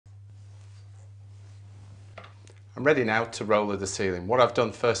I'm ready now to roller the ceiling. What I've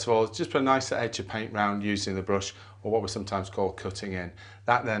done first of all is just put a nice edge of paint round using the brush, or what we sometimes call cutting in.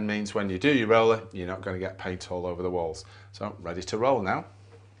 That then means when you do your roller, you're not going to get paint all over the walls. So ready to roll now.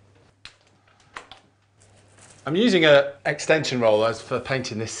 I'm using an extension roller for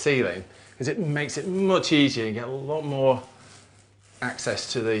painting this ceiling because it makes it much easier and get a lot more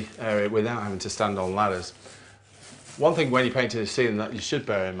access to the area without having to stand on ladders. One thing when you're painting the ceiling that you should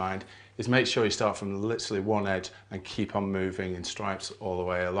bear in mind is make sure you start from literally one edge and keep on moving in stripes all the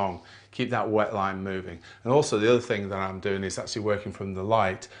way along. Keep that wet line moving. And also the other thing that I'm doing is actually working from the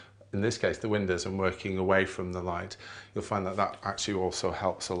light, in this case the windows, and working away from the light. You'll find that that actually also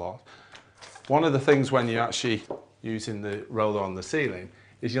helps a lot. One of the things when you're actually using the roller on the ceiling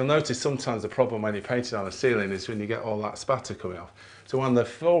is you'll notice sometimes the problem when you're painting on the ceiling is when you get all that spatter coming off. So on the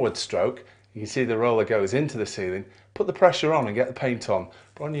forward stroke, you can see the roller goes into the ceiling, put the pressure on and get the paint on.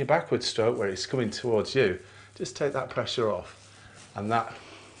 But on your backward stroke where it's coming towards you, just take that pressure off and that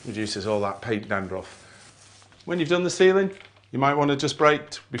reduces all that paint dandruff. When you've done the ceiling, you might want to just break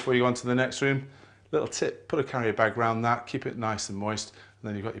before you go on to the next room. Little tip, put a carrier bag around that, keep it nice and moist, and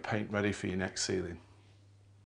then you've got your paint ready for your next ceiling.